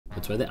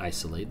That's why they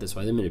isolate. That's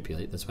why they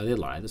manipulate. That's why they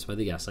lie. That's why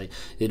they gaslight.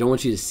 They don't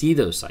want you to see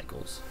those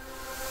cycles.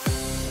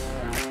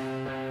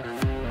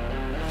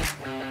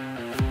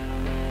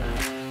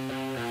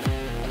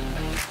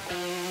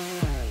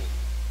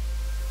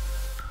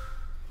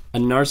 A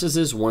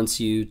narcissist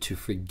wants you to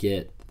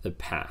forget the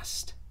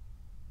past.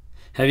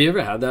 Have you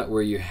ever had that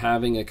where you're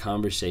having a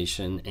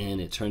conversation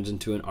and it turns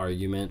into an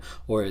argument,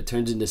 or it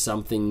turns into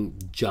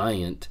something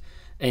giant,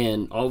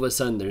 and all of a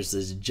sudden there's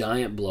this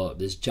giant blow up,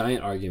 this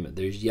giant argument,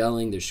 there's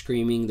yelling, there's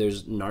screaming,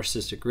 there's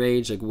narcissistic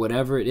rage, like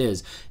whatever it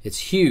is, it's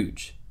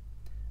huge.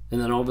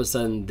 And then all of a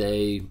sudden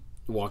they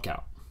walk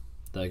out.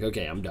 They're like,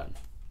 okay, I'm done.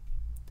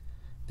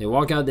 They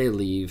walk out, they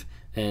leave,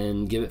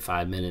 and give it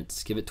 5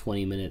 minutes, give it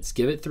 20 minutes,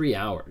 give it 3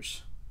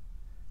 hours.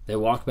 They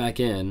walk back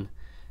in,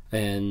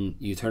 and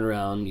you turn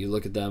around, you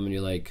look at them, and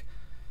you're like,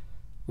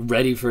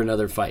 ready for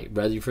another fight,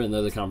 ready for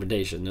another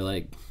confrontation. They're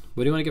like,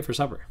 what do you want to get for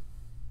supper?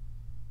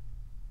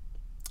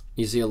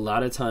 You see, a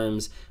lot of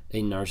times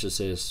a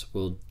narcissist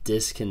will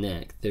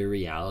disconnect their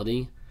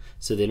reality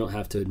so they don't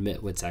have to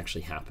admit what's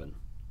actually happened.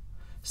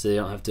 So they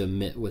don't have to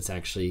admit what's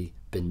actually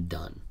been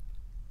done.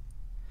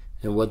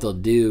 And what they'll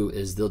do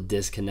is they'll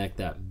disconnect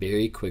that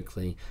very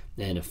quickly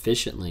and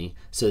efficiently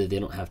so that they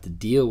don't have to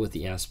deal with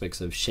the aspects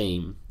of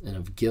shame and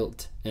of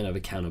guilt and of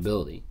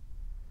accountability.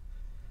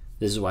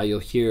 This is why you'll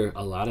hear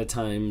a lot of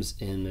times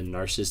in the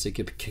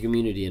narcissistic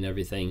community and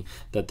everything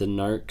that the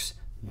narcs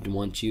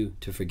want you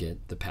to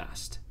forget the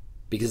past.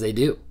 Because they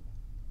do.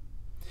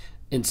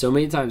 And so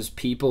many times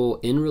people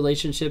in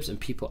relationships and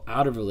people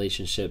out of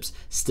relationships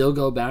still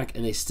go back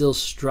and they still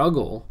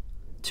struggle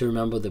to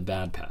remember the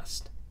bad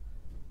past.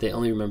 They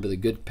only remember the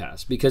good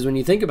past. Because when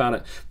you think about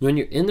it, when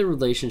you're in the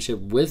relationship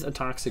with a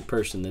toxic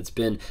person that's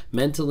been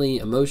mentally,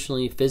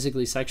 emotionally,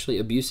 physically, sexually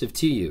abusive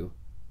to you,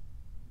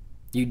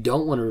 you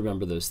don't want to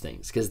remember those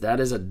things because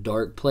that is a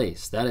dark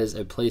place. That is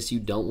a place you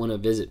don't want to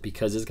visit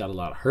because it's got a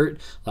lot of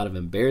hurt, a lot of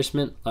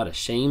embarrassment, a lot of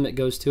shame that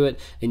goes to it,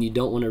 and you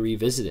don't want to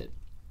revisit it.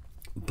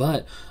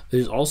 But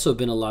there's also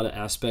been a lot of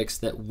aspects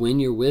that when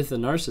you're with a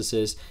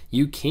narcissist,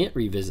 you can't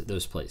revisit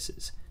those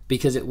places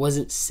because it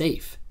wasn't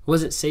safe. It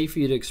wasn't safe for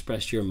you to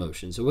express your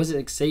emotions. It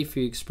wasn't safe for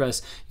you to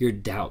express your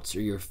doubts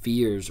or your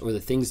fears or the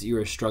things that you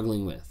were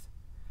struggling with.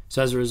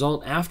 So as a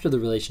result, after the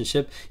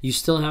relationship, you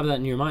still have that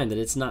in your mind that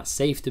it's not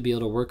safe to be able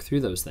to work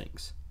through those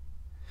things.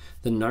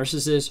 The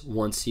narcissist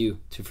wants you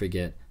to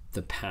forget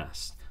the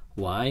past.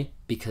 Why?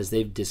 Because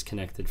they've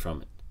disconnected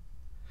from it.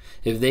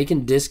 If they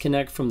can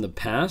disconnect from the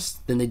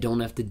past, then they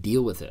don't have to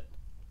deal with it.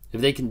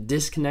 If they can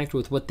disconnect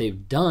with what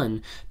they've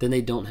done, then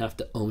they don't have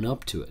to own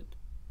up to it.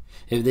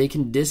 If they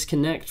can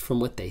disconnect from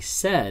what they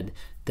said,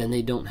 then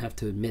they don't have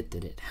to admit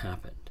that it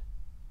happened.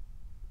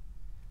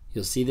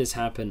 You'll see this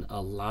happen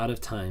a lot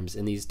of times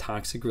in these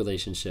toxic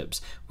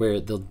relationships where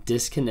they'll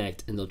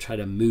disconnect and they'll try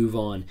to move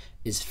on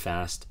as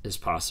fast as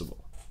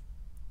possible.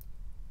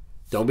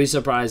 Don't be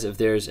surprised if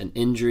there's an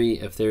injury,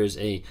 if there's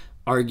an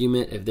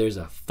argument, if there's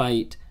a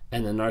fight,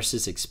 and the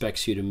narcissist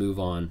expects you to move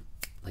on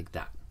like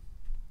that.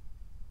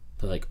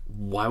 They're like,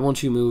 why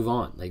won't you move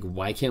on? Like,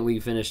 why can't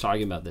we finish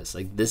talking about this?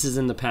 Like, this is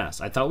in the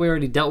past. I thought we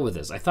already dealt with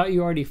this. I thought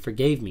you already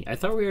forgave me. I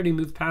thought we already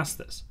moved past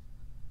this.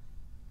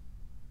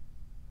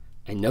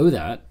 I know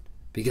that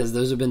because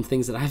those have been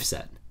things that I've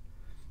said.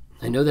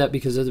 I know that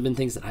because those have been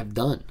things that I've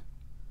done.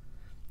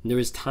 There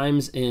was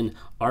times in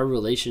our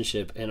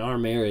relationship and our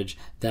marriage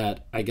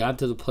that I got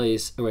to the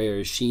place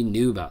where she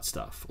knew about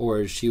stuff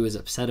or she was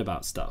upset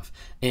about stuff.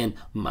 And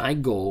my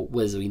goal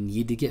was we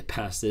need to get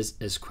past this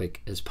as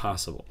quick as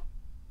possible.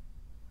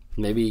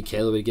 Maybe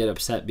Kayla would get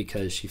upset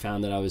because she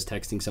found that I was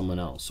texting someone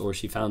else, or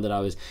she found that I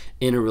was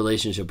in a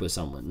relationship with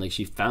someone. Like,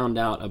 she found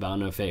out about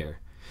an affair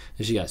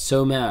and she got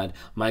so mad.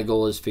 My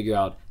goal is to figure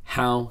out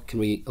how can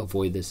we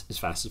avoid this as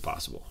fast as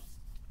possible.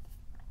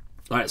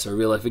 All right, so a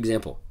real life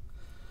example.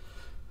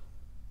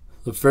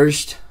 The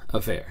first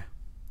affair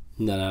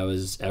that I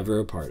was ever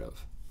a part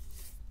of.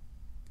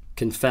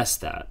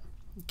 Confessed that.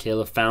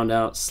 Kayla found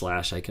out /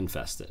 I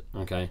confessed it,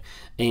 okay?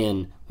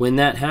 And when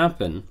that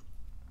happened,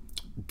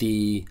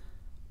 the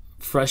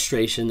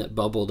frustration that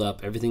bubbled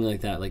up, everything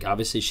like that, like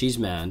obviously she's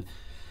mad.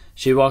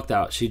 She walked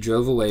out. She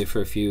drove away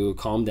for a few,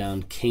 calmed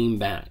down, came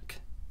back.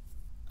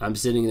 I'm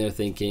sitting there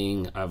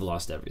thinking, I've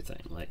lost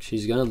everything. Like,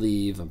 she's going to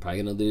leave. I'm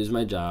probably going to lose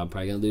my job,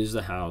 probably going to lose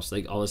the house,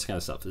 like all this kind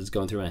of stuff is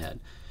going through my head.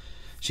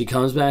 She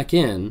comes back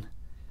in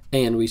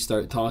and we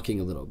start talking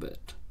a little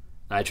bit.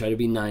 I try to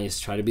be nice,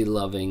 try to be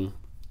loving,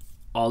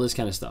 all this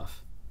kind of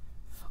stuff.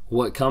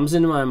 What comes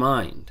into my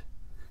mind,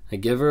 I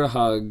give her a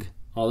hug,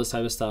 all this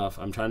type of stuff.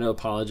 I'm trying to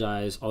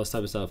apologize, all this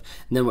type of stuff.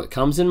 And then what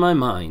comes in my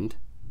mind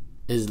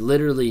is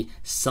literally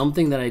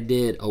something that I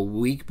did a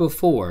week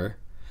before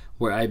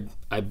where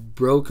I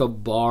broke a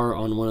bar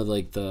on one of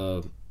like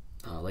the,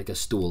 like a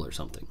stool or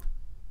something.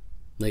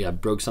 Like I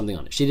broke something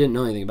on it. She didn't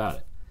know anything about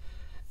it.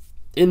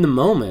 In the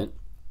moment,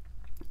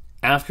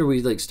 after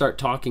we like start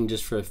talking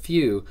just for a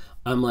few,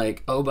 I'm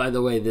like, oh, by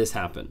the way, this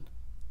happened.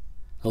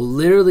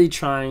 literally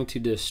trying to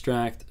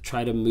distract,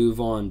 try to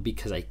move on,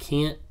 because I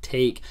can't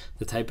take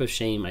the type of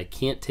shame, I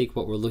can't take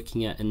what we're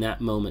looking at in that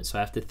moment. So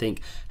I have to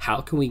think,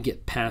 how can we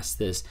get past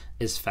this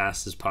as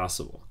fast as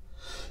possible?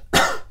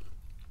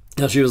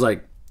 Now she was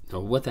like,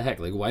 oh, what the heck?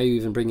 Like, why are you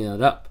even bringing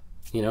that up?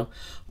 You know?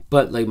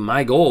 But like,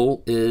 my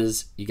goal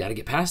is you got to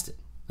get past it,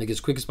 like,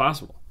 as quick as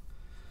possible.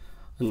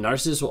 And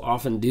narcissists will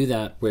often do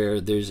that where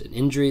there's an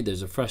injury,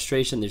 there's a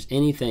frustration, there's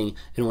anything,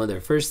 and one of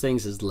their first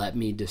things is, let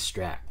me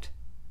distract.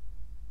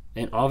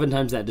 And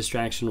oftentimes that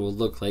distraction will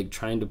look like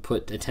trying to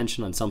put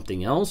attention on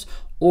something else,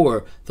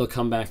 or they'll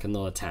come back and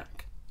they'll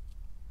attack,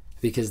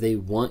 because they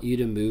want you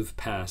to move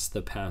past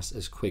the past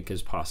as quick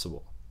as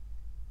possible.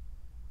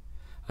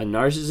 A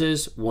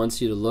narcissist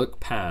wants you to look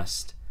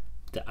past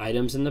the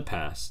items in the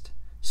past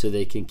so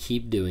they can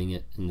keep doing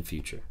it in the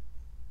future.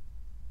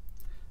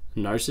 A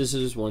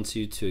narcissist wants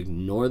you to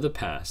ignore the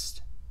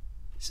past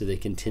so they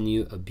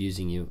continue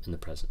abusing you in the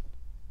present.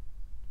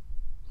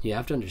 You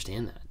have to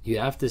understand that. You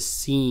have to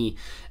see,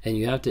 and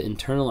you have to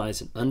internalize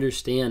and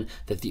understand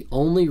that the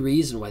only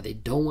reason why they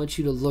don't want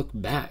you to look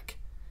back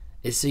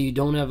is so you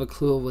don't have a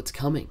clue of what's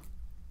coming.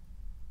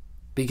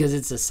 Because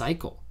it's a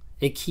cycle.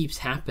 It keeps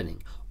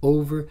happening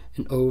over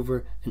and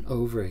over and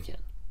over again.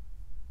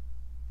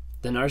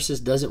 The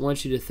narcissist doesn't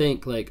want you to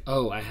think like,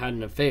 oh, I had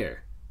an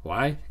affair.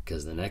 Why?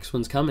 Because the next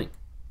one's coming.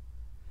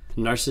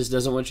 The narcissist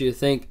doesn't want you to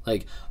think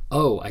like,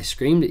 oh, I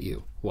screamed at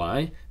you.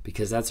 Why?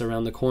 Because that's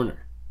around the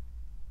corner.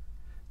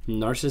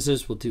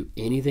 Narcissists will do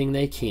anything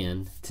they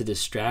can to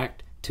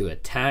distract, to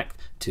attack,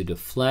 to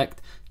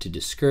deflect, to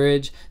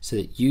discourage, so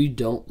that you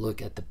don't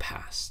look at the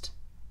past.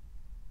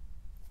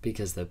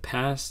 Because the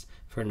past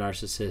for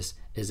narcissists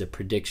is a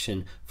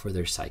prediction for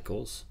their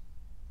cycles.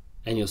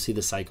 And you'll see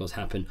the cycles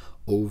happen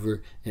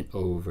over and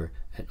over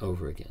and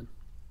over again.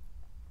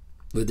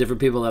 With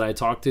different people that I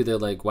talk to, they're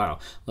like, wow,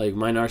 like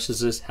my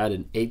narcissist had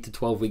an 8 to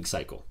 12 week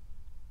cycle.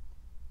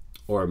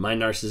 Or my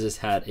narcissist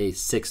had a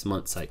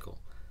 6-month cycle.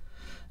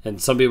 And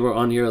some people are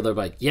on here, they're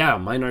like, yeah,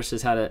 my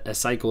narcissist had a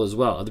cycle as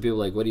well. Other people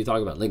are like, what are you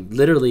talking about? Like,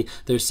 literally,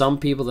 there's some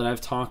people that I've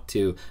talked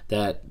to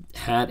that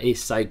had a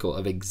cycle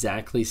of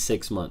exactly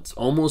 6 months,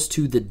 almost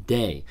to the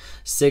day.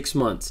 6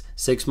 months,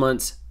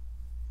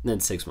 then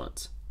 6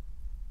 months.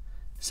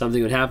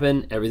 Something would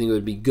happen, everything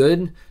would be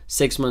good.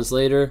 6 months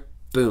later,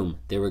 boom,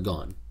 they were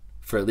gone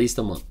for at least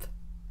a month.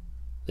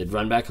 They'd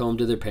run back home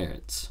to their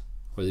parents,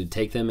 or they'd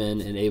take them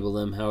in, enable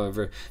them,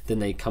 however. Then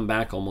they'd come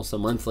back almost a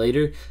month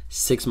later,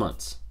 6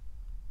 months.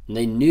 And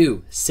they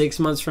knew 6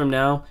 months from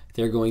now,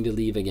 they're going to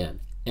leave again.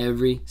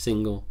 Every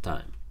single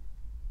time.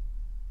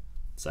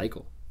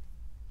 Cycle.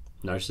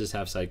 Narcissists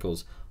have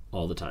cycles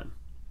all the time.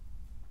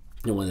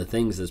 And one of the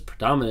things that's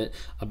predominant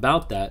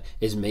about that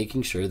is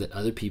making sure that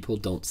other people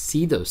don't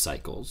see those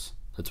cycles.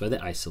 That's why they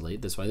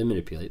isolate. That's why they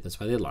manipulate. That's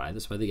why they lie.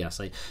 That's why they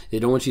gaslight. They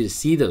don't want you to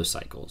see those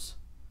cycles.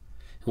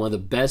 And one of the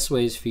best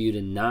ways for you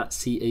to not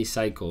see a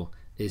cycle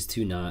is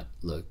to not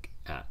look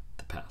at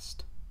the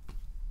past.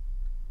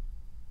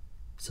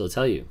 So I'll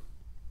tell you,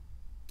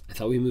 I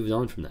thought we moved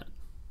on from that.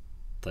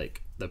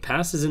 Like, the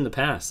past is in the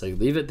past. Like,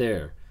 leave it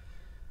there.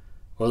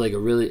 Or like a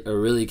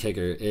really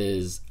kicker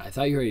is, I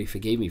thought you already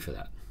forgave me for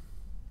that.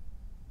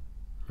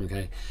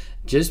 Okay?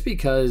 Just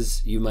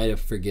because you might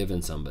have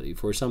forgiven somebody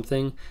for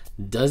something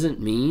doesn't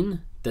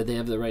mean that they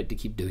have the right to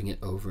keep doing it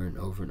over and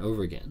over and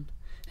over again.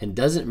 And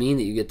doesn't mean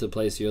that you get to a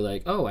place where you're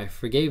like, oh, I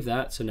forgave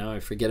that, so now I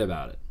forget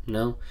about it.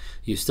 No,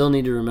 you still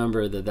need to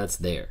remember that that's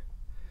there.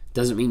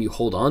 Doesn't mean you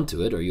hold on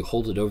to it or you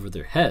hold it over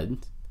their head.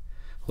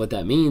 What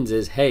that means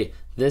is, hey,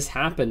 this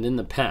happened in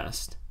the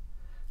past.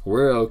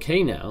 We're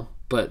okay now,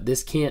 but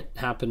this can't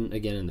happen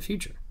again in the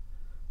future.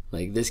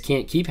 Like, this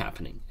can't keep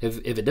happening. If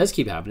it does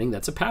keep happening,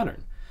 that's a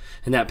pattern.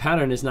 And that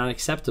pattern is not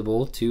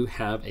acceptable to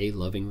have a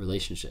loving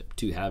relationship,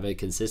 to have a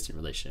consistent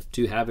relationship,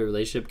 to have a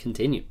relationship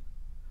continue,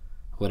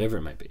 whatever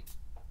it might be.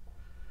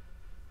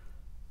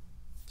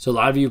 So a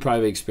lot of you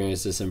probably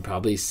experienced this and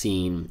probably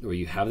seen where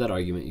you have that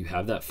argument, you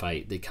have that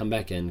fight, they come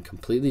back in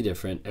completely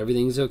different,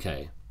 everything's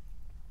okay,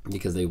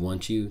 because they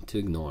want you to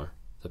ignore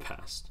the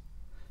past.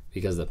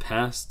 Because the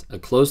past, a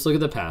close look at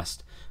the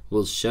past,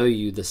 will show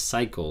you the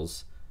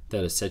cycles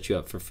that have set you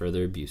up for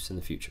further abuse in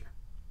the future.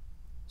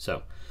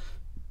 So,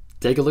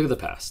 take a look at the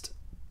past.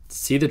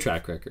 See the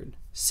track record.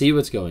 See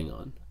what's going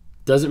on.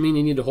 Doesn't mean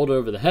you need to hold it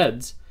over the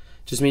heads.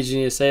 Just means you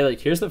need to say,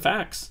 like, here's the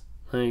facts.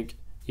 Like,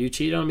 you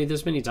cheated on me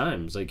this many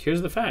times. Like,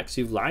 here's the facts.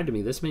 You've lied to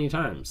me this many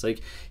times.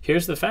 Like,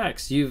 here's the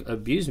facts. You've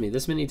abused me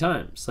this many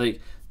times.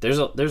 Like, there's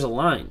a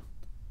line,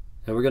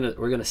 and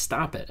we're gonna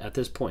stop it at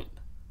this point.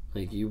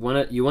 Like, you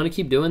wanna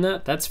keep doing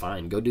that? That's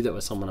fine. Go do that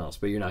with someone else,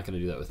 but you're not gonna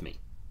do that with me.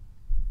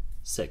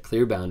 Set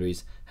clear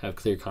boundaries. Have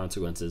clear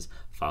consequences.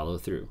 Follow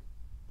through.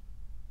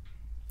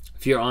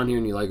 If you're on here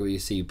and you like what you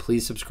see,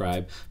 please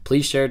subscribe.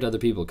 Please share it to other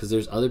people, because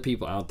there's other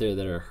people out there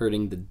that are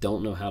hurting, that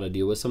don't know how to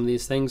deal with some of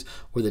these things,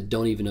 or that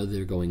don't even know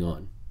they're going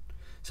on.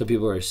 Some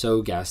people are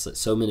so gaslit,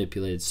 so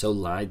manipulated, so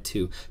lied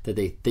to, that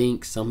they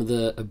think some of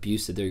the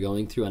abuse that they're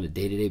going through on a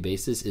day-to-day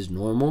basis is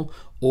normal,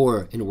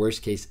 or in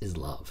worst case is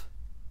love.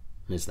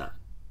 And it's not.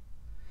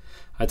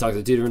 I talk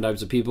to two different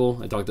types of people.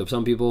 I talk to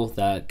some people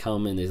that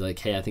come and they're like,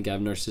 hey, I think I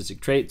have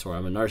narcissistic traits, or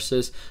I'm a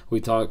narcissist. We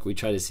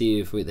try to see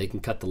if they can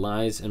cut the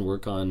lies and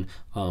work on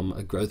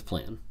a growth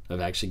plan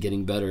of actually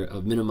getting better,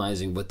 of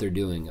minimizing what they're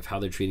doing, of how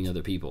they're treating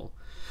other people.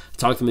 I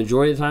talk the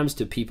majority of the times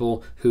to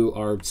people who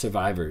are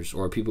survivors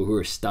or people who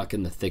are stuck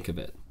in the thick of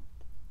it.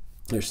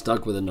 They're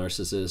stuck with a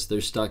narcissist.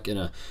 They're stuck in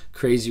a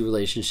crazy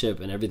relationship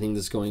and everything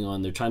that's going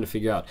on. They're trying to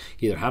figure out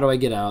either how do I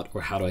get out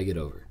or how do I get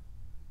over.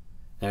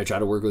 And I try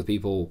to work with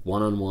people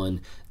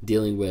one-on-one,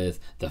 dealing with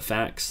the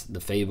facts,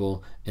 the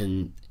fable,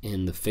 and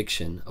the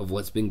fiction of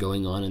what's been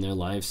going on in their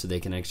lives so they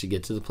can actually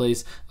get to the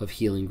place of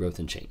healing, growth,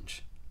 and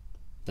change.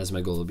 That's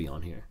my goal to be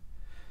on here.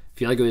 If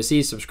you like what you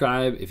see,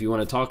 subscribe. If you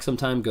want to talk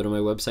sometime, go to my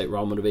website,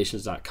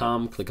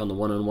 rawmotivations.com. Click on the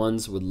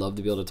one-on-ones. Would love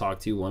to be able to talk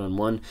to you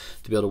one-on-one,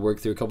 to be able to work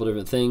through a couple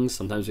different things.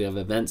 Sometimes we have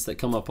events that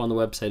come up on the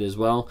website as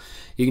well.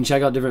 You can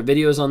check out different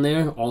videos on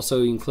there.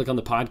 Also, you can click on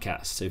the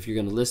podcast. So if you're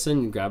going to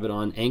listen, grab it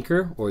on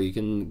Anchor, or you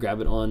can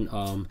grab it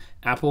on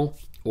Apple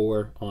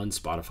or on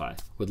Spotify.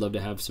 Would love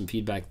to have some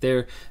feedback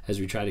there as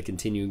we try to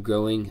continue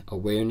growing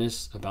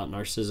awareness about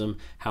narcissism,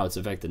 how it's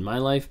affected my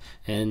life,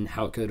 and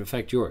how it could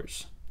affect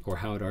yours, or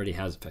how it already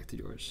has affected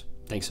yours.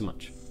 Thanks so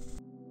much.